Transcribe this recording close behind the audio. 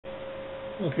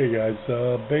Okay guys,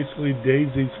 basically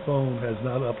Daisy's phone has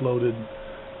not uploaded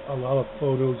a lot of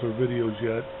photos or videos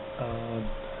yet.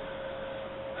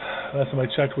 Last time I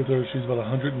checked with her, she's about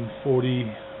 140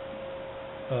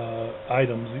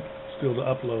 items still to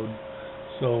upload.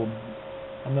 So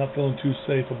I'm not feeling too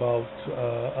safe about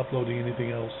uploading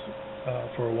anything else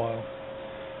for a while.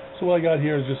 So what I got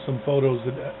here is just some photos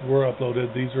that were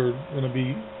uploaded. These are going to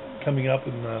be coming up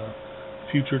in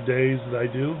future days that I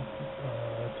do.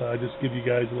 So I just give you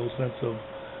guys a little sense of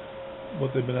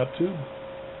what they've been up to.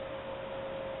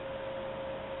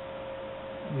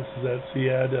 This is at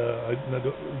Sead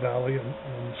Valley.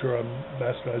 I'm sure I'm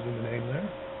bastardizing the name there.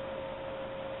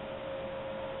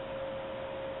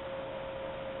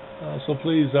 So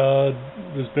please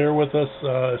just bear with us.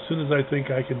 As soon as I think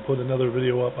I can put another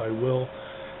video up, I will.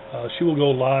 She will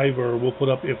go live, or we'll put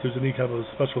up, if there's any kind of a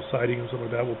special sighting or something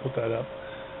like that, we'll put that up.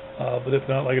 But if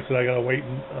not, like I said, I gotta wait.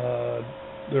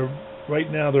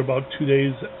 Right now they're about 2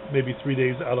 days, maybe 3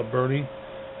 days out of Bernie.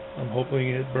 I'm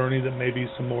hoping at Bernie that maybe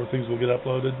some more things will get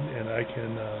uploaded, and I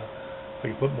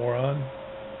can put more on.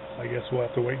 I guess we'll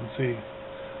have to wait and see.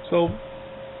 So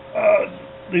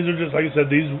these are just, like I said,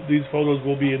 these photos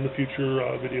will be in the future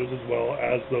videos as well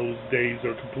as those days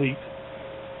are complete.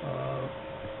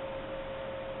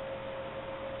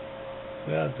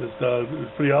 Yeah, just it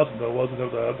was pretty awesome though, wasn't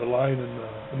it? The lion and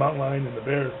the mountain lion and the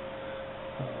bear,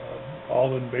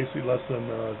 all in basically less than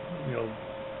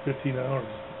 15 hours.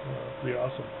 Pretty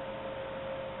awesome.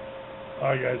 All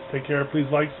right, guys, take care. Please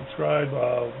like, subscribe,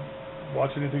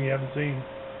 watch anything you haven't seen.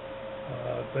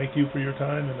 Thank you for your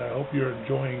time, and I hope you're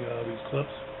enjoying these clips.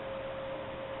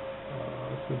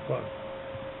 It's been fun.